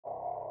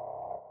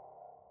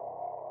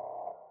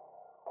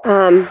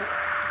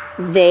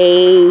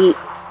They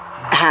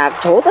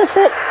have told us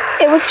that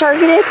it was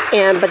targeted,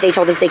 but they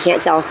told us they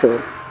can't tell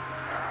who.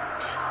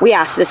 We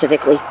asked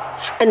specifically,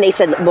 and they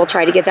said, we'll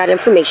try to get that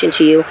information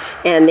to you.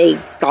 And they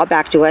got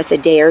back to us a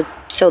day or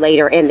so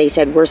later, and they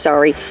said, we're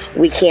sorry,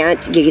 we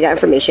can't give you that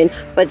information.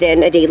 But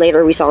then a day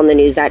later, we saw in the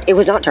news that it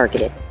was not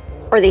targeted,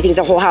 or they think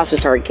the whole house was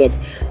targeted.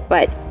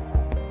 But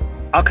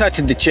I'll cut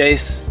to the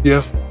chase.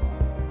 Yeah.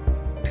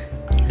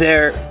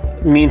 Their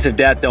means of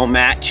death don't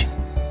match.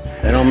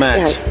 They don't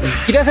match.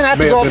 Yeah. He doesn't have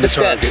to go up the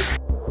steps.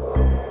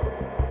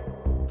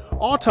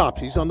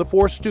 Autopsies on the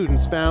 4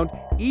 students found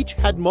each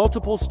had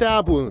multiple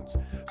stab wounds.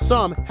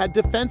 Some had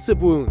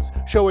defensive wounds,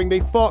 showing they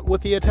fought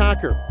with the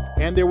attacker,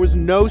 and there was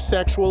no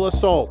sexual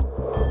assault.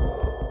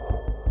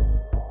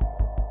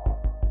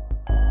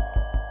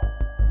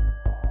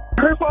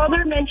 Her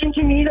father mentioned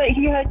to me that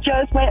he had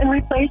just went and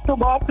replaced the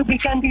lock the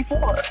weekend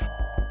before.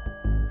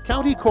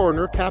 County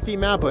Coroner Kathy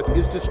Mabbutt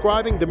is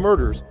describing the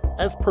murders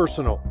as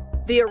personal.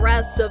 The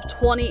arrest of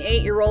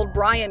 28-year-old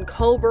Brian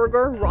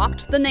Kohberger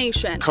rocked the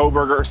nation.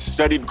 Kohberger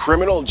studied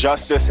criminal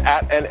justice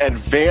at an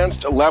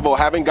advanced level,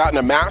 having gotten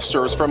a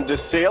master's from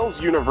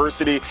DeSales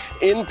University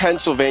in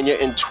Pennsylvania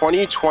in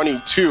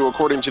 2022.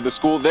 According to the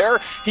school there,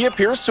 he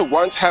appears to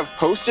once have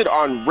posted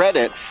on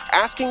Reddit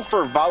asking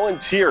for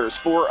volunteers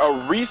for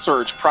a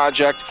research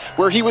project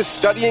where he was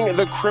studying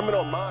the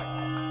criminal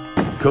mind.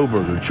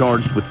 Kohberger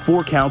charged with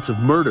 4 counts of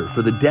murder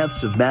for the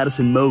deaths of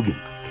Madison Mogan,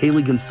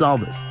 Kaylee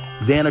Gonsalves,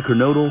 Xana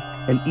Kernodle,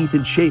 and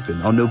Ethan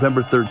Chapin on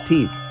November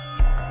 13th.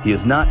 He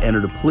has not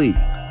entered a plea.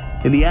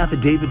 In the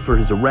affidavit for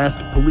his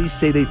arrest, police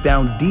say they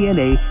found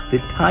DNA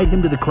that tied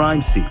him to the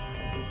crime scene.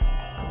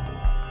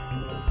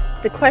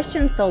 The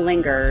question still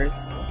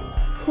lingers.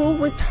 Who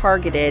was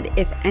targeted,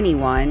 if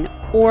anyone,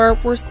 or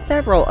were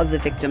several of the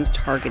victims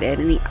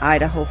targeted in the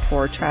Idaho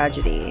 4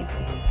 tragedy?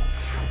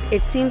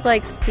 It seems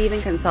like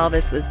Stephen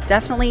Gonsalves was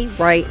definitely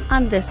right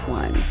on this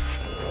one.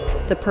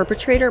 The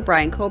perpetrator,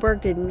 Brian Kohberger,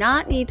 did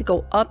not need to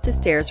go up the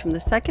stairs from the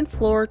 2nd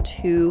floor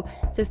to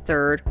the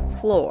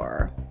 3rd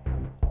floor.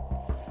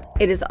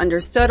 It is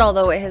understood,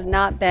 although it has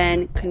not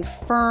been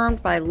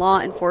confirmed by law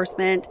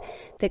enforcement,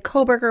 that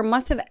Kohberger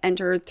must have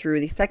entered through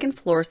the 2nd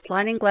floor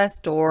sliding glass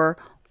door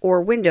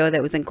or window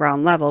that was in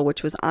ground level,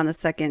 which was on the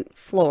 2nd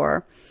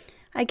floor.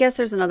 I guess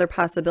there's another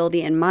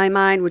possibility in my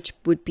mind, which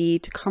would be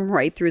to come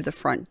right through the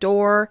front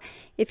door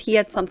if he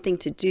had something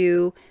to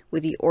do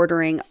with the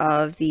ordering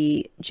of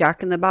the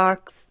Jack in the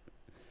Box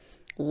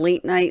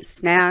late night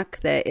snack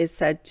that is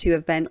said to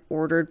have been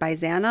ordered by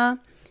Xana.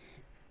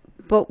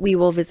 But we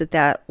will visit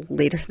that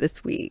later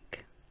this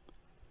week.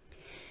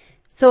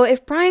 So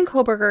if Brian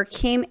Kohberger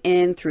came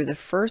in through the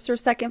 1st or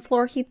 2nd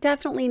floor, he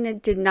definitely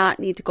did not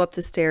need to go up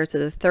the stairs to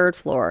the 3rd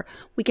floor.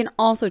 We can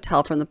also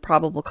tell from the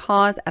probable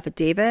cause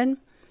affidavit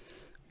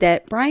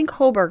that Brian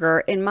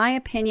Kohberger, in my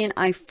opinion,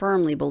 I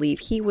firmly believe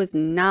he was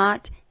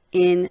not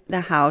in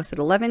the house at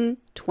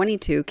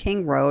 1122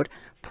 King Road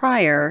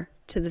prior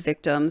to the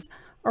victims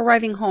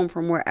arriving home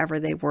from wherever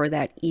they were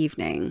that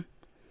evening.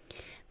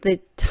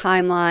 The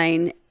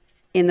timeline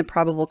in the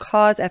probable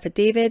cause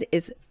affidavit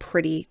is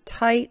pretty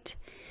tight,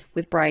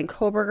 with Brian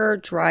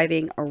Kohberger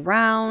driving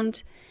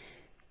around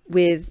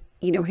with,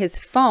 his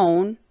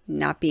phone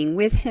not being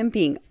with him,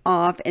 being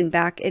off and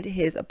back at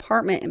his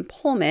apartment in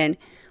Pullman.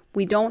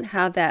 We don't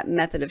have that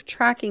method of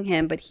tracking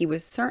him, but he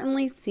was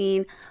certainly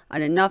seen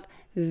on enough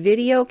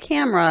video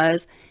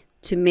cameras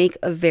to make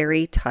a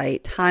very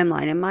tight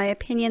timeline. In my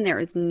opinion, there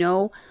is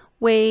no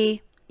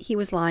way he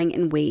was lying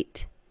in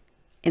wait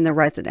in the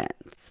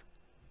residence.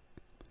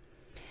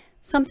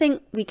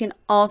 Something we can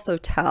also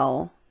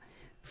tell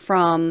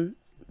from,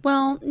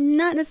 well,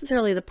 not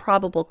necessarily the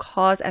probable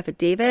cause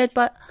affidavit,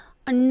 but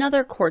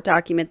another court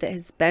document that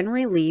has been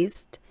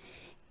released,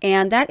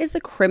 and that is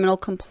the criminal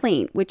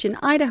complaint, which in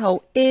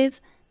Idaho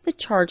is the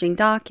charging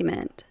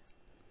document.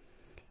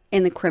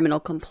 In the criminal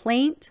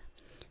complaint,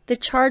 the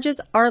charges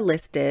are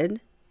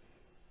listed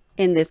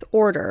in this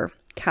order.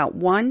 Count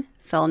 1,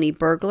 felony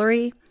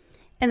burglary,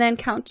 and then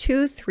count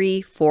 2,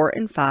 3, 4,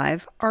 and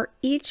 5 are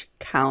each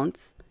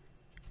counts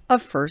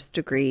of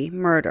first-degree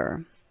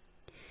murder.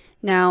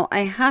 Now,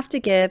 I have to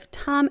give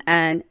Tom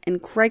N.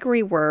 and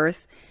Gregory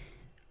Worth,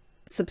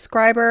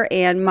 subscriber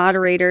and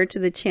moderator to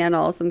the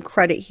channel, some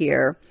credit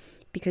here,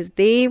 because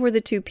they were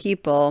the 2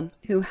 people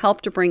who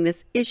helped to bring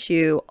this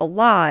issue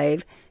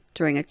alive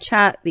during a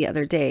chat the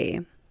other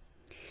day.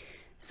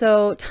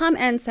 So Tom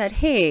N. said,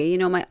 hey,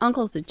 my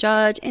uncle's a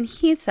judge, and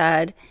he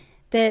said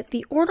that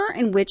the order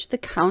in which the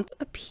counts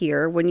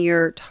appear when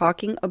you're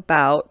talking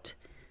about,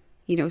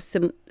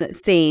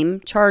 same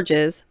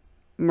charges,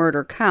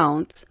 murder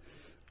counts,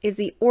 is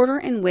the order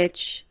in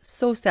which,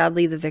 so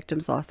sadly, the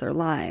victims lost their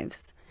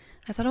lives.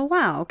 I thought, oh,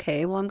 wow,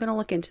 okay, well, I'm going to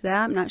look into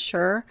that. I'm not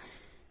sure.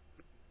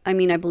 I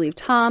mean, I believe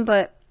Tom,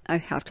 but I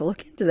have to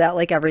look into that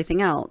like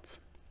everything else.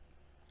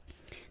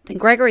 Then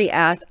Gregory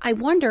asked, I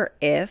wonder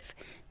if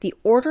the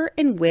order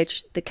in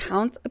which the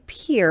counts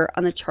appear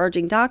on the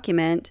charging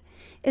document,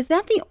 is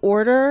that the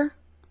order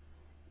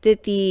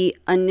that the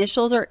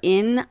initials are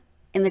in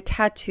and the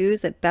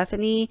tattoos that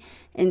Bethany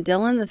and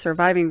Dylan, the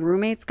surviving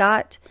roommates,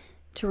 got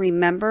to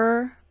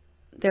remember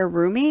their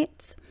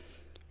roommates.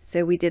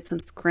 So we did some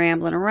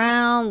scrambling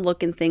around,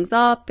 looking things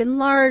up,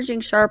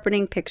 enlarging,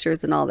 sharpening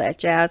pictures and all that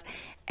jazz.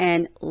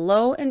 And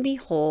lo and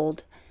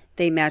behold,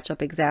 they match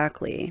up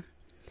exactly.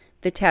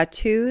 The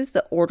tattoos,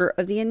 the order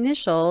of the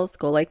initials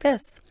go like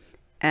this: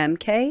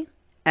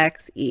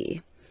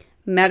 MKXE.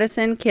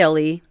 Madison,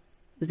 Kaylee,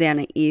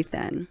 Xana,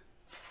 Ethan.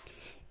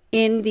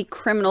 In the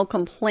criminal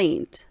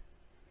complaint,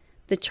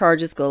 the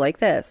charges go like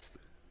this.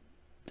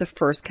 The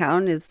first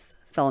count is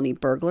felony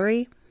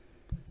burglary.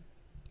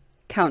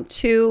 Count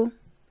 2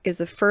 is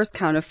the first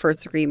count of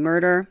first-degree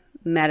murder,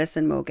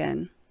 Madison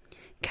Mogen.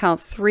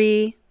 Count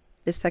 3,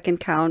 the second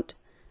count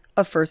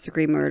of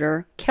first-degree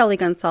murder, Kelly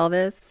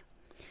Gonsalves.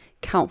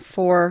 Count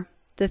 4,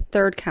 the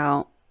third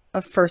count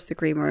of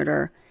first-degree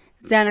murder,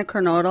 Xana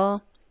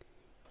Kernodle.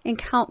 And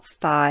count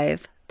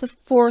 5, the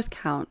fourth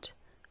count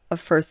of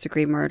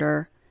first-degree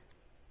murder,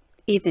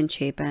 Ethan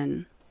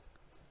Chapin.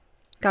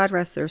 God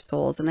rest their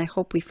souls, and I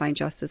hope we find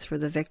justice for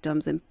the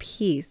victims and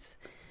peace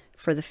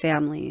for the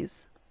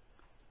families.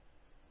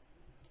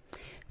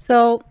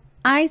 So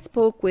I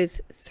spoke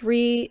with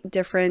 3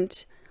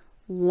 different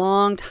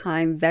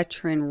longtime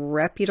veteran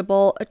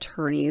reputable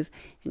attorneys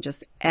and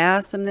just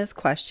asked them this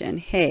question.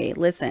 Hey,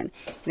 listen,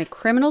 in a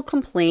criminal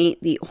complaint,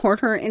 the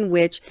order in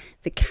which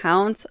the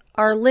counts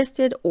are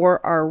listed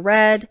or are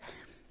read,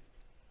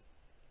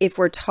 if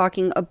we're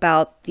talking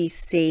about the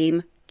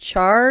same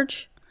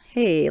charge,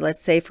 hey,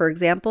 let's say, for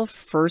example,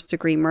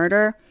 first-degree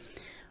murder,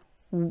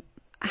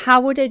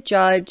 how would a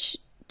judge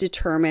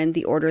determine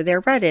the order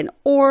they're read in?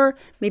 Or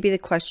maybe the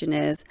question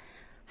is,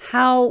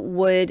 how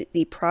would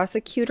the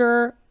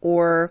prosecutor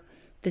or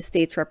the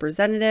state's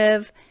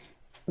representative,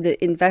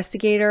 the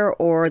investigator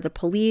or the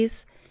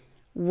police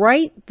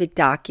write the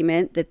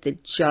document that the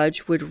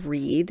judge would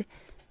read?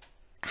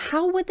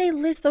 How would they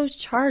list those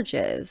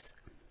charges?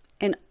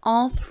 And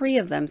all 3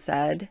 of them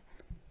said,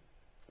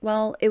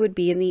 well, it would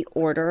be in the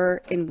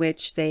order in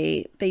which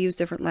they use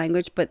different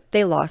language, but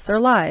they lost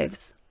their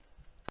lives.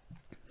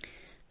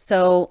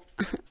 So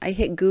I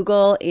hit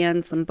Google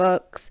and some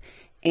books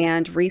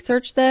and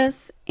researched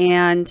this,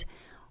 and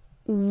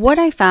what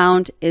I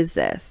found is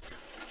this.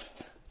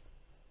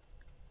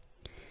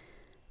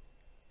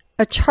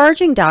 A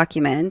charging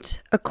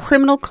document, a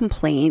criminal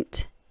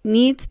complaint,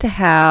 needs to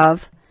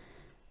have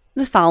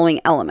the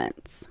following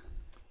elements.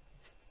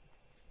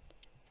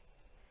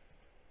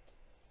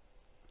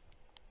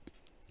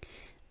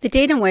 The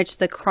date in which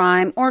the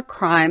crime or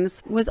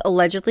crimes was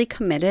allegedly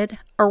committed,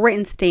 a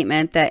written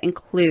statement that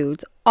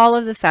includes all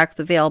of the facts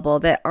available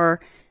that are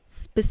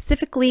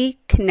specifically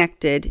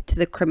connected to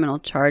the criminal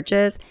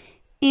charges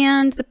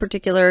and the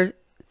particular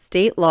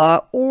state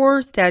law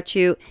or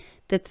statute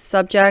that the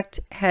subject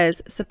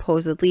has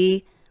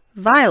supposedly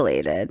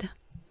violated.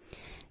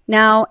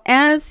 Now,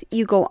 as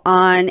you go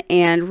on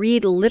and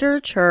read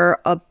literature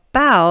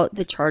about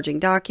the charging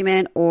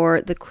document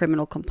or the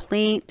criminal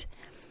complaint,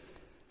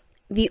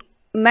 the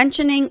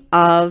mentioning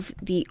of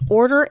the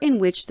order in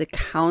which the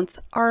counts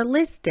are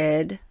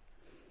listed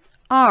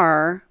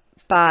are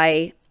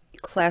by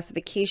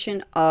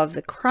classification of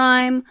the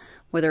crime,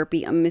 whether it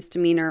be a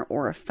misdemeanor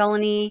or a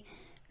felony,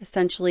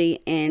 essentially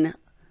in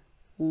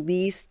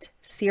least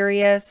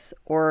serious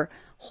or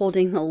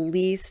holding the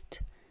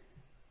least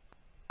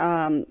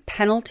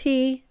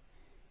penalty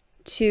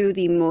to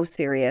the most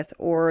serious,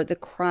 or the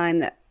crime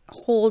that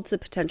holds the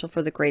potential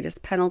for the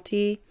greatest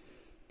penalty,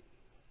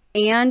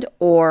 and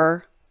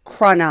or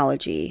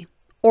chronology,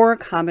 or a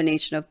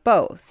combination of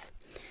both.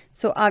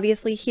 So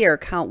obviously here,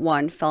 count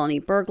 1, felony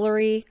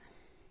burglary.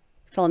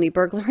 Felony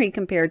burglary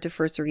compared to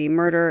first-degree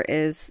murder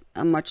is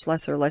a much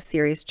less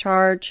serious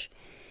charge.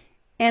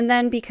 And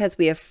then because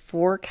we have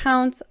 4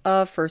 counts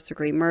of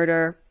first-degree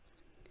murder,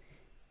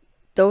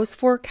 those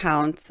 4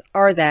 counts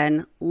are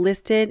then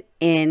listed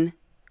in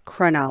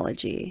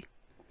chronology.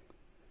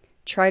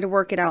 Try to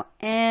work it out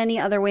any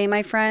other way,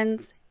 my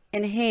friends.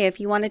 And hey, if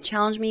you want to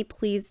challenge me,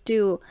 please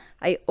do.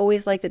 I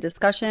always like the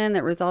discussion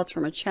that results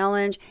from a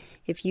challenge.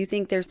 If you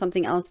think there's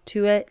something else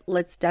to it,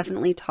 let's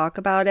definitely talk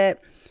about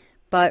it.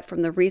 But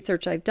from the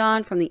research I've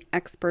done, from the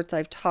experts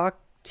I've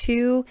talked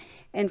to,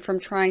 and from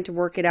trying to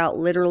work it out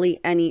literally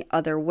any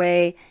other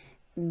way,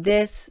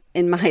 this,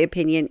 in my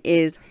opinion,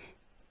 is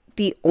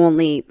the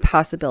only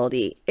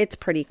possibility. It's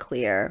pretty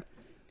clear.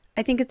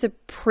 I think it's a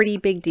pretty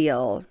big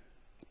deal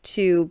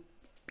to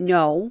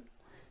know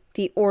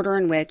the order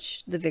in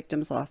which the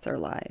victims lost their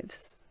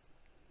lives.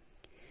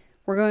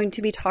 We're going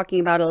to be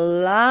talking about a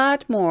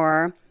lot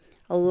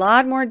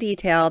more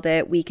detail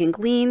that we can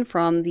glean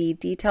from the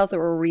details that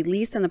were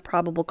released in the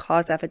probable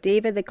cause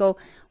affidavit that go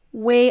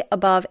way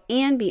above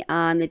and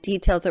beyond the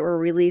details that were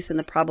released in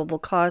the probable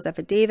cause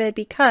affidavit,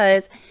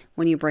 because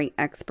when you bring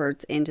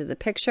experts into the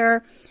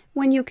picture,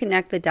 when you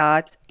connect the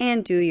dots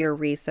and do your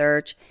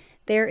research,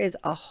 there is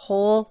a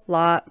whole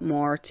lot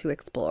more to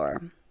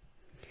explore.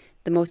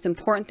 The most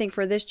important thing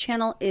for this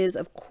channel is,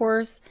 of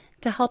course,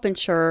 to help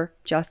ensure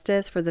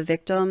justice for the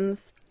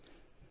victims,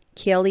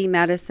 Kaylee,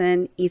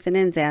 Madison, Ethan,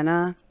 and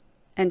Xana,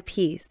 and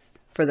peace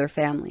for their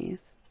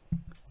families.